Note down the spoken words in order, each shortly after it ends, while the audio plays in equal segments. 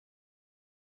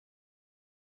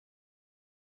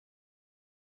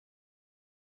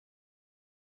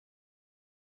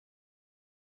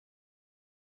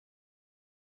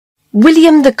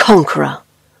William the Conqueror,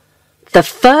 the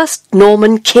first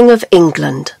Norman King of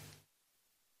England.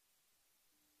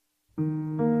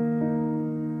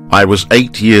 I was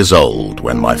 8 years old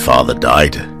when my father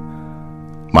died.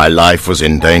 My life was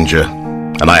in danger,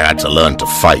 and I had to learn to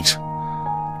fight.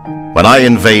 When I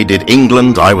invaded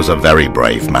England, I was a very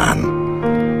brave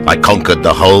man. I conquered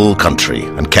the whole country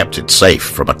and kept it safe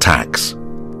from attacks.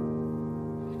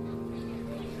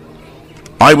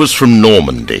 I was from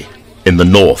Normandy, in the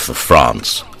north of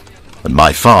France, and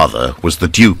my father was the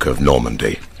Duke of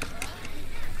Normandy.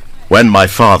 When my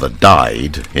father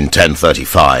died in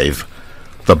 1035,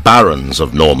 the barons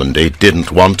of Normandy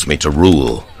didn't want me to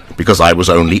rule because I was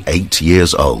only 8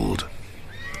 years old.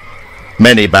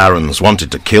 Many barons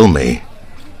wanted to kill me.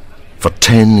 For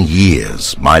 10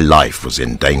 years, my life was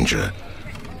in danger.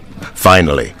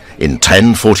 Finally, in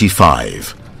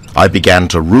 1045, I began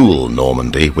to rule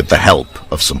Normandy with the help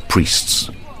of some priests.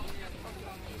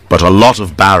 But a lot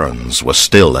of barons were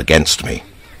still against me.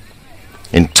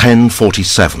 In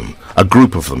 1047, a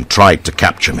group of them tried to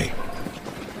capture me.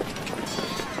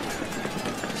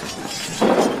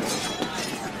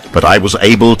 But I was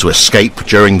able to escape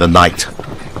during the night.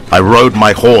 I rode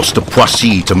my horse to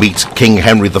Poissy to meet King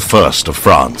Henry I of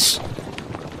France.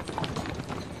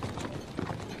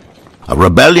 "A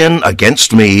rebellion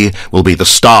against me will be the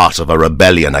start of a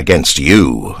rebellion against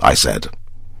you," I said.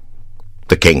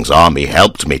 The king's army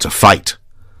helped me to fight.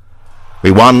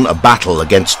 We won a battle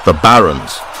against the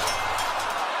barons.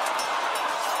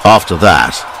 After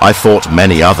that, I fought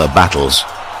many other battles.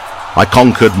 I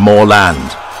conquered more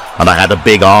land, and I had a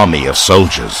big army of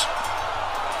soldiers.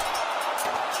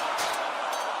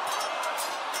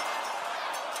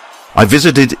 I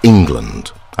visited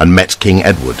England and met King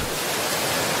Edward.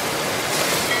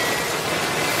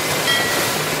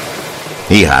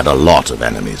 He had a lot of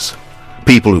enemies,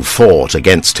 people who fought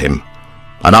against him,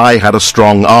 and I had a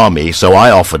strong army, so I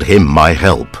offered him my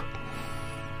help.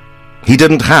 He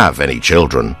didn't have any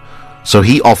children, so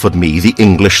he offered me the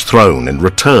English throne in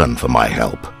return for my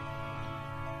help.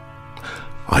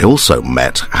 I also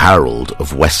met Harold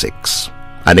of Wessex,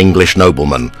 an English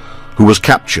nobleman who was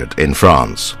captured in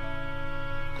France.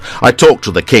 I talked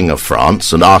to the King of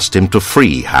France and asked him to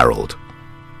free Harold.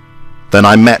 Then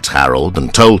I met Harold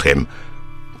and told him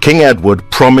King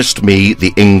Edward promised me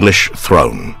the English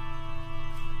throne.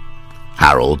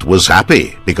 Harold was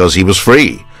happy because he was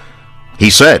free. He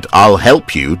said, "I'll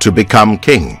help you to become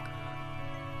king."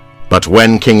 But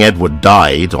when King Edward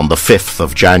died on the 5th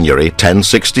of January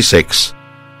 1066,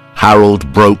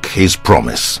 Harold broke his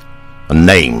promise and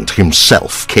named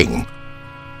himself king.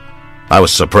 I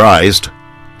was surprised.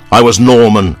 I was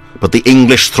Norman, but the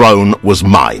English throne was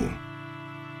mine.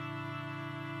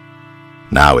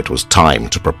 Now it was time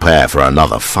to prepare for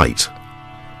another fight.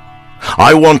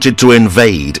 I wanted to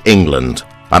invade England,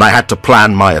 and I had to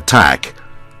plan my attack.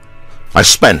 I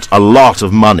spent a lot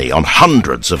of money on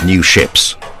hundreds of new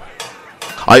ships.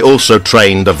 I also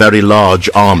trained a very large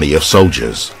army of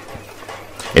soldiers.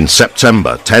 In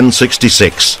September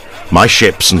 1066, my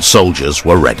ships and soldiers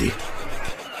were ready.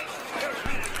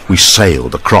 We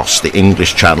sailed across the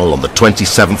English Channel on the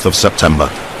 27th of September.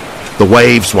 The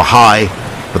waves were high,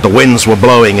 but the winds were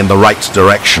blowing in the right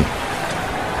direction.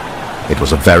 It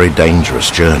was a very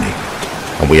dangerous journey,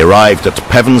 and we arrived at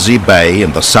Pevensey Bay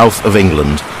in the south of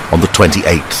England on the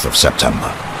 28th of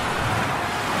September.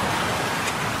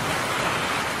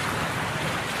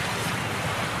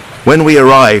 When we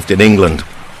arrived in England,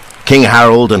 King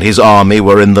Harold and his army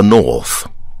were in the north.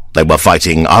 They were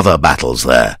fighting other battles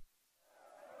there.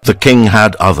 The king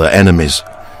had other enemies.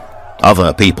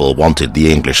 Other people wanted the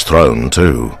English throne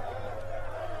too.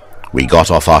 We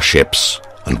got off our ships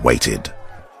and waited.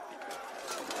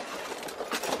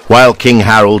 While King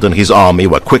Harold and his army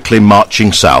were quickly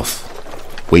marching south,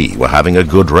 we were having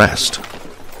a good rest.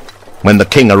 When the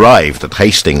king arrived at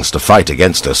Hastings to fight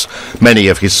against us, many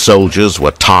of his soldiers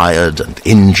were tired and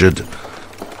injured.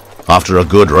 After a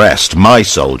good rest, my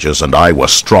soldiers and I were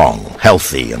strong,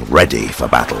 healthy, and ready for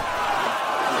battle.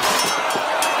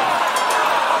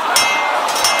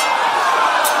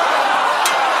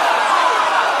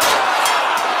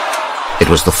 It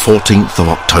was the 14th of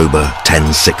October,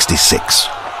 1066.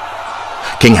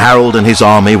 King Harold and his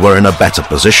army were in a better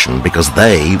position because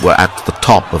they were at the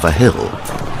top of a hill.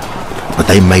 But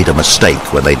they made a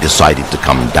mistake when they decided to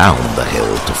come down the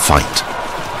hill to fight.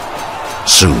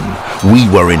 Soon, we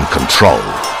were in control,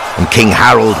 and King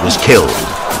Harold was killed.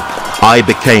 I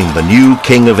became the new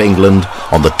King of England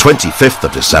on the 25th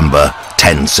of December,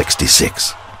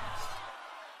 1066.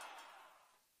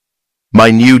 My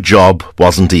new job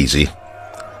wasn't easy.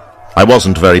 I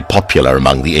wasn't very popular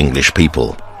among the English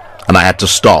people. and I had to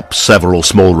stop several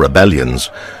small rebellions,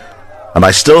 and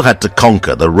I still had to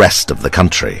conquer the rest of the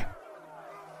country.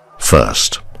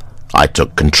 First, I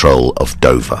took control of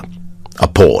Dover, a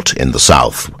port in the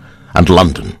south, and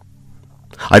London.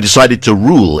 I decided to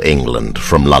rule England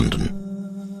from London.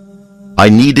 I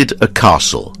needed a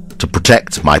castle to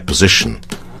protect my position,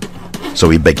 so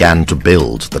we began to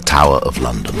build the Tower of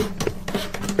London.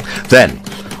 Then,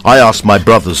 I asked my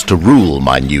brothers to rule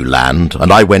my new land,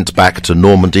 and I went back to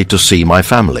Normandy to see my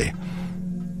family.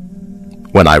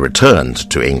 When I returned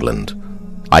to England,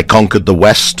 I conquered the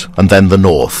west and then the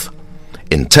north.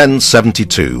 In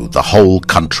 1072, the whole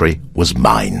country was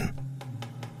mine.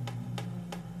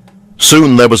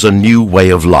 Soon there was a new way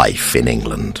of life in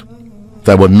England.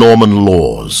 There were Norman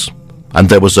laws, and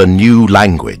there was a new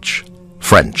language,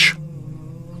 French.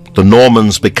 The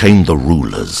Normans became the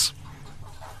rulers.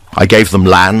 I gave them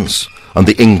lands, and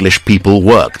the English people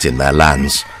worked in their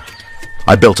lands.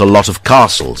 I built a lot of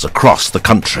castles across the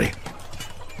country.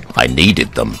 I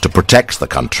needed them to protect the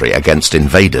country against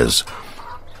invaders.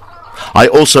 I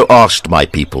also asked my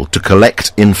people to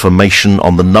collect information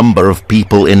on the number of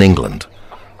people in England,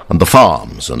 and the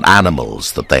farms and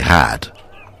animals that they had.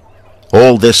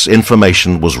 All this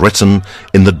information was written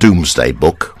in the Domesday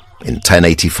Book in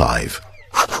 1085.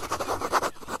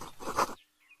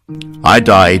 I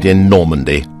died in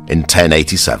Normandy in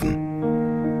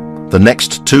 1087. The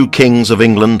next two kings of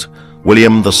England,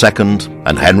 William II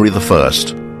and Henry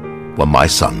I, were my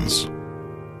sons.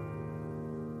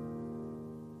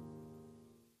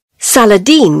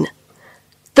 Saladin,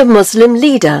 the Muslim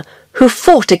leader who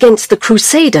fought against the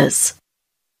crusaders.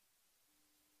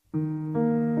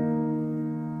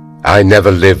 I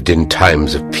never lived in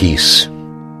times of peace.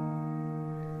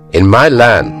 In my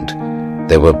land,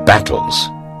 there were battles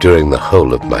during the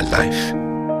whole of my life.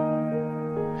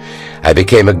 I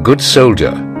became a good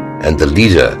soldier and the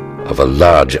leader of a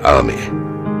large army.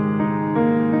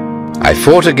 I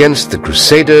fought against the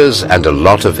crusaders and a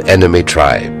lot of enemy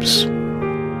tribes.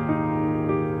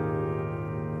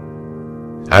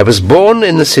 I was born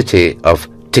in the city of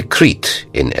Tikrit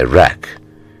in Iraq.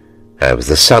 I was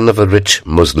the son of a rich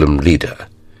Muslim leader.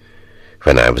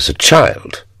 When I was a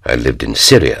child, I lived in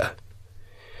Syria.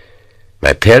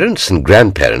 My parents and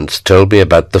grandparents told me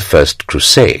about the First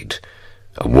Crusade,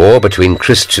 a war between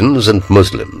Christians and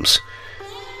Muslims.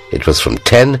 It was from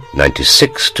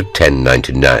 1096 to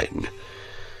 1099.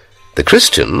 The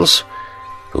Christians,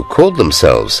 who called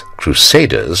themselves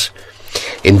crusaders,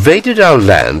 invaded our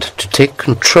land to take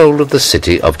control of the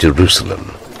city of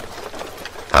Jerusalem.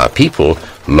 Our people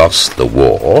lost the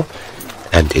war,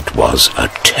 and it was a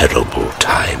terrible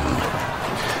time.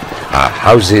 Our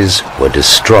houses were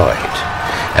destroyed,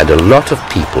 and a lot of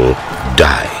people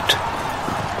died.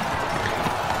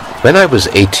 When I was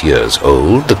 8 years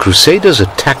old, the Crusaders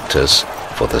attacked us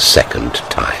for the second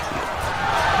time.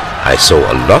 I saw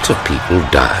a lot of people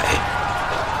die.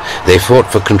 They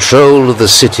fought for control of the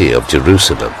city of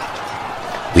Jerusalem.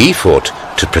 We fought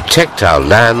to protect our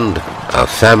land, our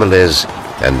families,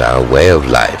 and our way of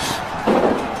life.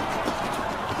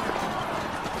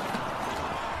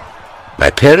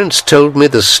 My parents told me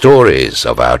the stories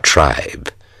of our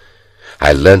tribe.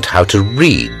 I learnt how to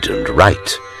read and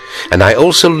write, and I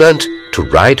also learnt to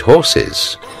ride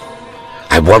horses.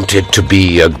 I wanted to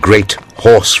be a great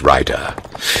horse rider.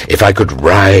 If I could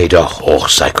ride a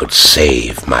horse, I could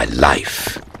save my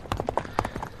life.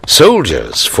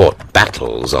 Soldiers fought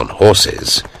battles on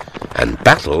horses, and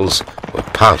battles were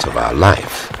part of our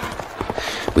life.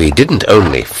 We didn't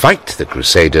only fight the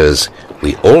Crusaders,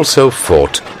 we also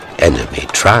fought enemy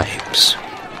tribes.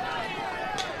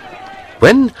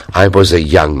 When I was a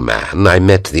young man, I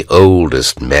met the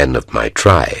oldest men of my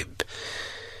tribe.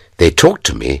 They talked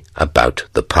to me about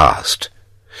the past.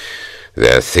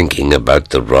 They're thinking about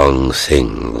the wrong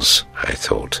things, I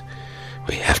thought.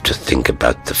 We have to think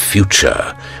about the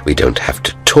future. We don't have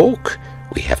to talk,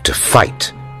 we have to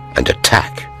fight and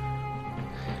attack.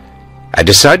 I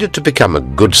decided to become a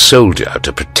good soldier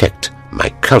to protect my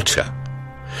culture.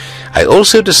 I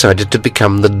also decided to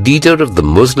become the leader of the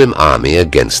Muslim army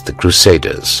against the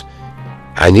Crusaders.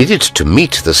 I needed to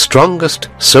meet the strongest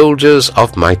soldiers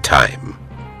of my time.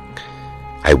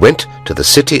 I went to the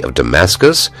city of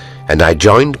Damascus and I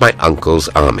joined my uncle's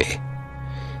army.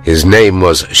 His name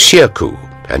was Shirkuh,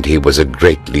 and he was a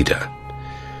great leader.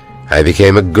 I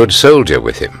became a good soldier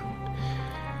with him.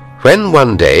 When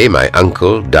one day my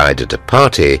uncle died at a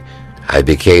party, I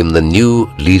became the new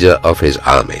leader of his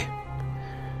army.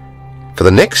 For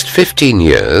the next 15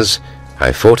 years,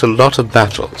 I fought a lot of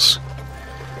battles.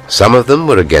 Some of them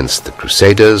were against the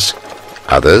Crusaders,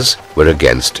 others were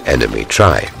against enemy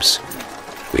tribes.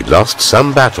 We lost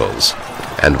some battles,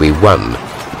 and we won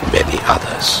many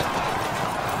others.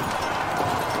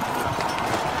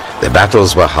 The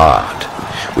battles were hard.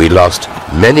 We lost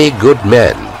many good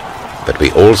men, but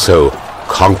we also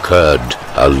conquered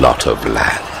a lot of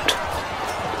land.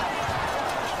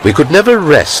 We could never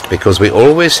rest because we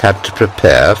always had to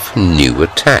prepare for new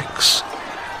attacks.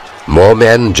 More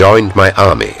men joined my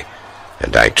army,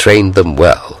 and I trained them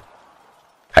well.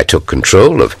 I took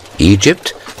control of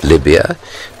Egypt, Libya,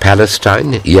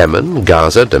 Palestine, Yemen,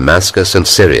 Gaza, Damascus, and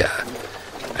Syria.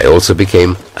 I also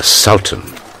became a sultan.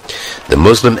 The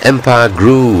Muslim Empire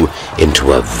grew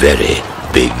into a very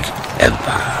big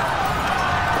empire.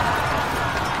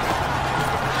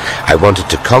 I wanted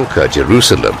to conquer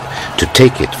Jerusalem, to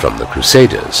take it from the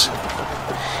crusaders.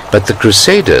 But the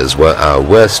crusaders were our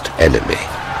worst enemy.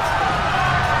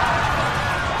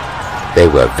 They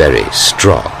were very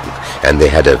strong, and they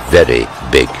had a very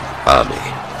big army.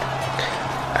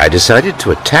 I decided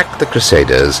to attack the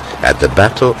crusaders at the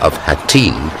Battle of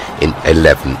Hattin in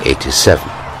 1187.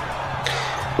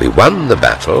 We won the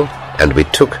battle, and we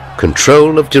took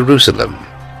control of Jerusalem.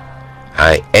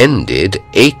 I ended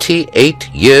 88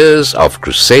 years of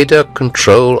crusader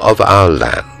control of our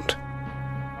land.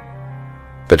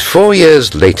 But 4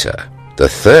 years later, the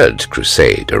Third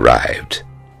Crusade arrived.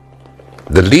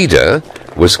 The leader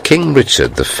was King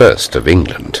Richard I of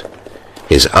England.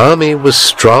 His army was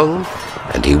strong,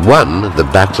 and he won the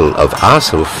Battle of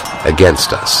Arsuf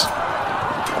against us.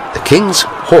 The king's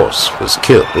horse was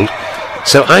killed,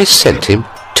 so I sent him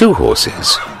 2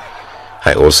 horses.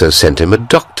 I also sent him a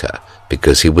doctor,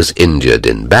 because he was injured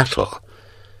in battle.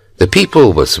 The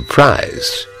people were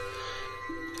surprised.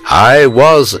 I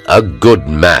was a good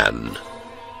man.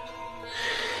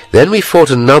 Then we fought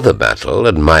another battle,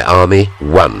 and my army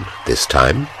won this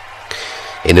time.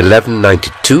 In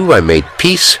 1192 I made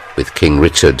peace with King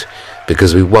Richard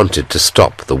because we wanted to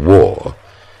stop the war.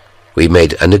 We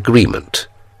made an agreement.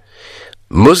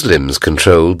 Muslims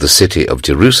controlled the city of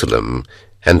Jerusalem,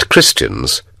 and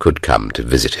Christians could come to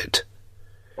visit it.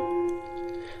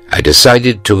 I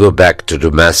decided to go back to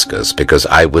Damascus because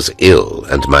I was ill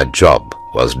and my job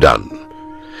was done.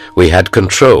 We had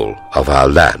control of our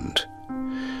land.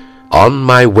 On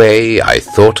my way, I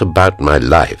thought about my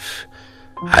life.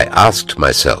 I asked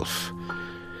myself,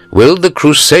 will the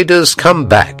crusaders come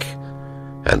back?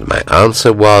 And my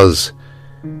answer was,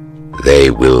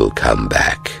 they will come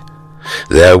back.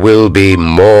 There will be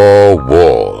more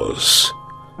wars.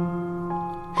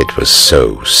 It was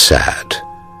so sad.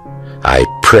 I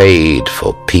prayed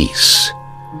for peace.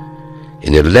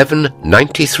 In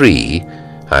 1193,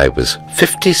 I was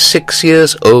 56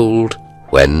 years old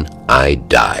when I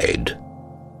died.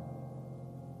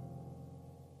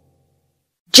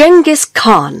 Genghis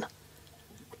Khan,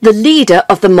 the leader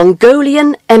of the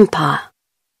Mongolian Empire.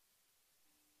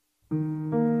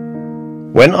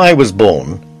 When I was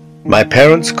born, my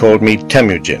parents called me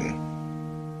Temujin.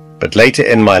 But later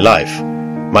in my life,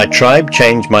 my tribe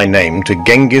changed my name to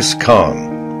Genghis Khan.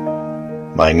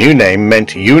 My new name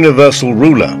meant universal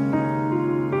ruler.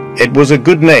 It was a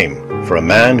good name for a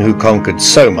man who conquered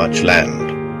so much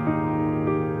land.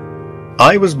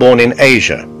 I was born in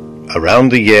Asia,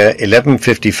 around the year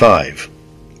 1155.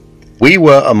 We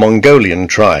were a Mongolian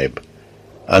tribe,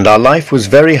 and our life was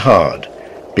very hard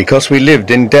because we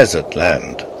lived in desert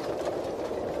land.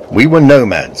 We were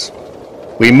nomads.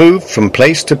 We moved from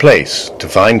place to place to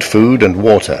find food and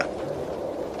water.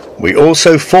 We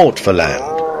also fought for land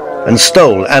and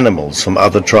stole animals from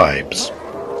other tribes.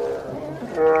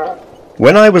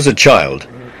 When I was a child,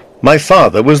 my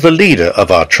father was the leader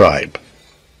of our tribe.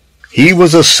 He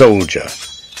was a soldier,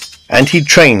 and he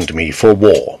trained me for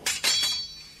war.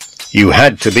 You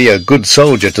had to be a good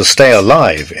soldier to stay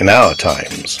alive in our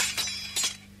times.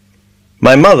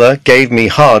 My mother gave me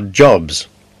hard jobs.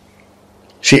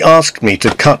 She asked me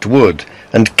to cut wood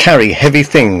and carry heavy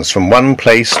things from one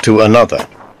place to another.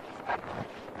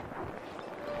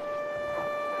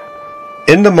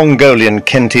 In the Mongolian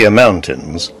Kentia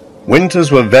Mountains,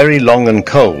 winters were very long and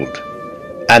cold,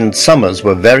 and summers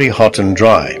were very hot and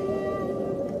dry.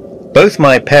 Both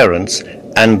my parents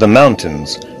and the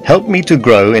mountains helped me to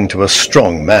grow into a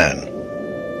strong man.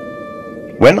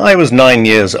 When I was 9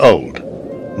 years old,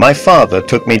 my father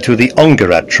took me to the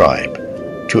Ongarat tribe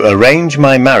to arrange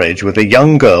my marriage with a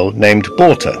young girl named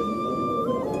Borta.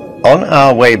 On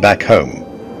our way back home,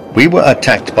 we were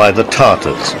attacked by the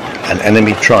Tartars, an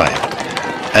enemy tribe,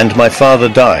 and my father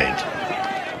died.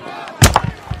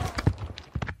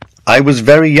 I was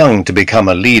very young to become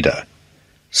a leader,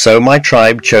 so my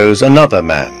tribe chose another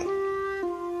man.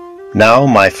 Now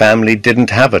my family didn't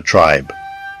have a tribe.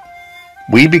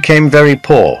 We became very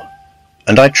poor,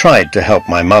 and I tried to help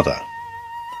my mother.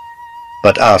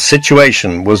 But our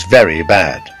situation was very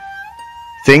bad.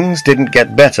 Things didn't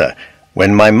get better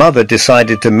when my mother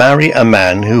decided to marry a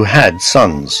man who had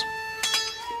sons.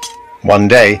 One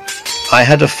day, I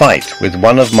had a fight with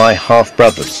one of my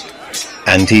half-brothers,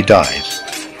 and he died.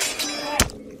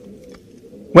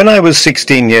 When I was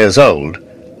 16 years old,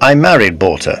 I married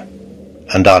Borta,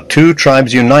 and our two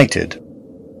tribes united.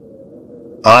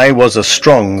 I was a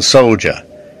strong soldier,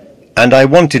 and I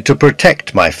wanted to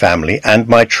protect my family and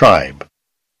my tribe.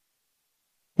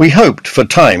 We hoped for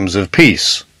times of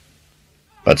peace,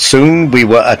 but soon we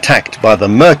were attacked by the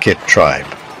Merkit tribe.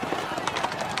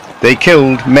 They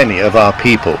killed many of our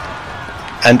people,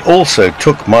 and also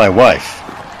took my wife.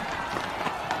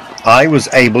 I was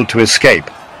able to escape,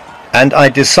 and I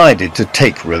decided to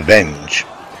take revenge.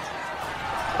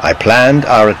 I planned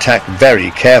our attack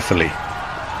very carefully.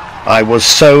 I was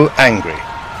so angry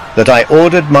that I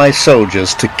ordered my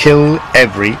soldiers to kill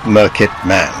every Merkit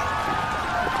man.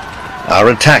 Our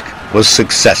attack was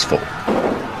successful,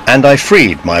 and I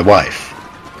freed my wife.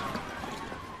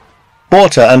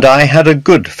 Borta and I had a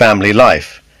good family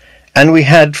life, and we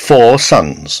had 4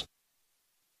 sons.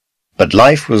 But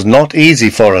life was not easy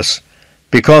for us,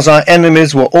 because our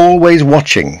enemies were always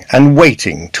watching and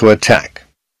waiting to attack.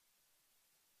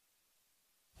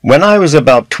 When I was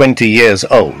about 20 years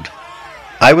old,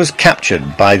 I was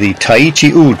captured by the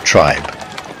Taichi Ud tribe,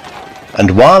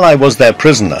 and while I was their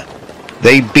prisoner,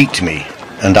 they beat me,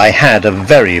 and I had a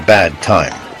very bad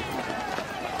time.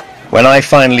 When I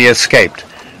finally escaped,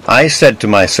 I said to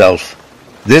myself,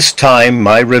 this time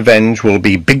my revenge will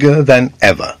be bigger than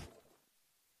ever.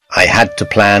 I had to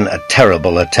plan a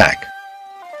terrible attack.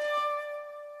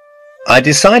 I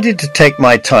decided to take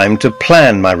my time to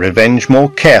plan my revenge more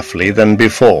carefully than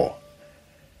before.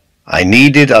 I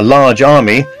needed a large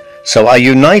army, so I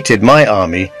united my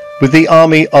army with the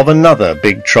army of another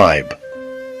big tribe.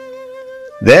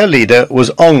 Their leader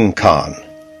was Ong Khan,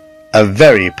 a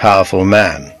very powerful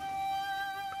man.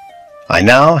 I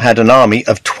now had an army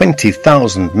of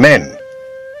 20,000 men,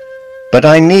 but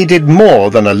I needed more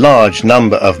than a large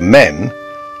number of men.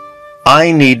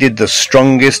 I needed the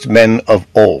strongest men of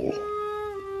all.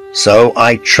 So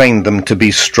I trained them to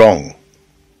be strong.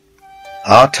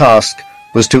 Our task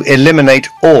was to eliminate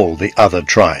all the other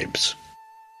tribes.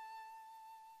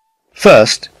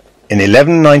 First, in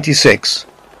 1196,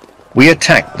 we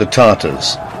attacked the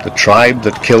Tartars, the tribe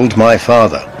that killed my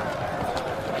father.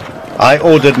 I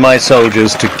ordered my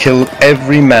soldiers to kill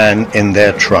every man in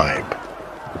their tribe.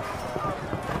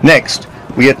 Next,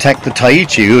 we attacked the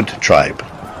Taichi Ud tribe.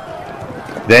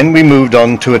 Then we moved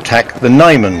on to attack the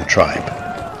neighbouring tribe.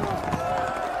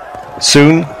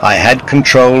 Soon I had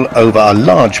control over a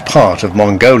large part of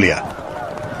Mongolia.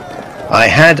 I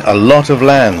had a lot of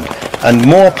land and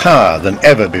more power than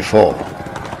ever before.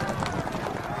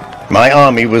 My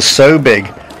army was so big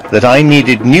that I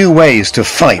needed new ways to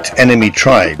fight enemy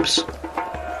tribes.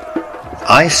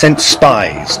 I sent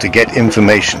spies to get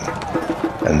information,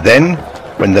 and then,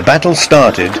 when the battle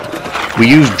started, we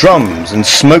used drums and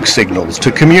smoke signals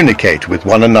to communicate with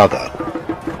one another.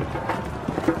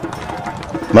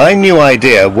 My new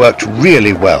idea worked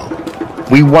really well.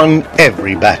 We won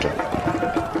every battle.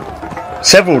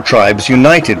 Several tribes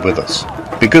united with us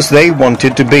because they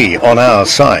wanted to be on our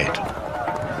side.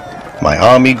 My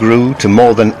army grew to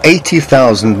more than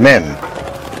 80,000 men.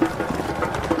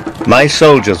 My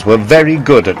soldiers were very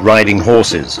good at riding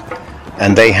horses,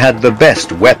 and they had the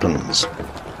best weapons.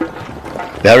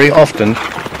 Very often,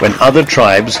 when other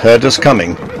tribes heard us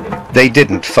coming, they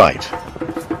didn't fight.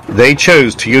 They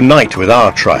chose to unite with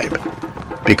our tribe,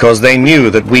 because they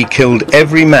knew that we killed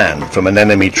every man from an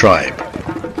enemy tribe.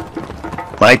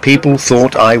 My people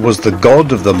thought I was the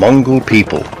god of the Mongol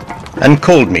people, and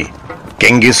called me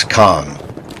Genghis Khan.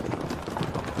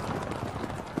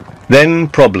 Then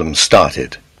problems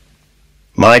started.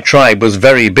 My tribe was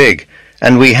very big,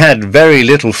 and we had very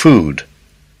little food.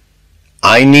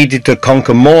 I needed to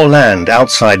conquer more land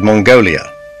outside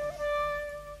Mongolia.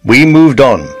 We moved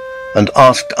on and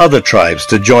asked other tribes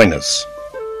to join us.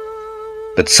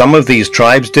 But some of these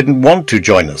tribes didn't want to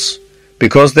join us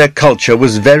because their culture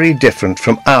was very different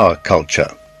from our culture.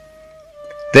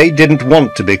 They didn't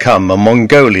want to become a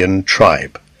Mongolian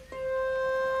tribe.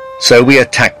 So we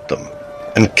attacked them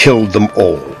and killed them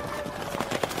all.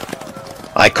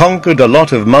 I conquered a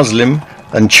lot of Muslim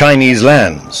and Chinese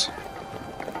lands.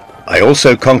 I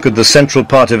also conquered the central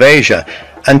part of Asia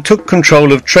and took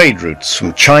control of trade routes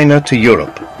from China to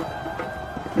Europe.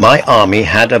 My army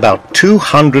had about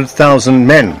 200,000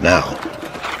 men now.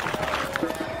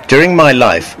 During my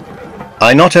life,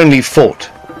 I not only fought,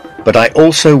 but I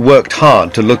also worked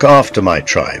hard to look after my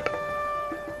tribe.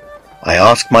 I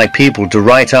asked my people to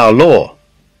write our law.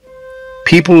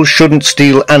 People shouldn't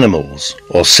steal animals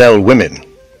or sell women.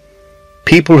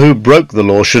 People who broke the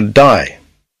law should die.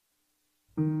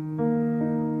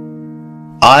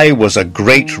 I was a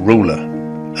great ruler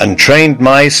and trained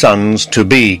my sons to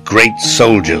be great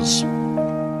soldiers.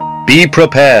 Be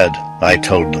prepared, I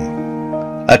told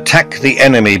them. Attack the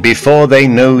enemy before they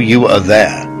know you are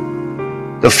there.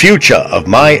 The future of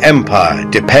my empire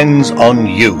depends on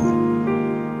you.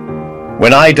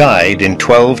 When I died in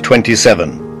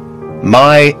 1227,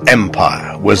 my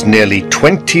empire was nearly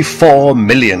 24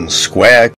 million square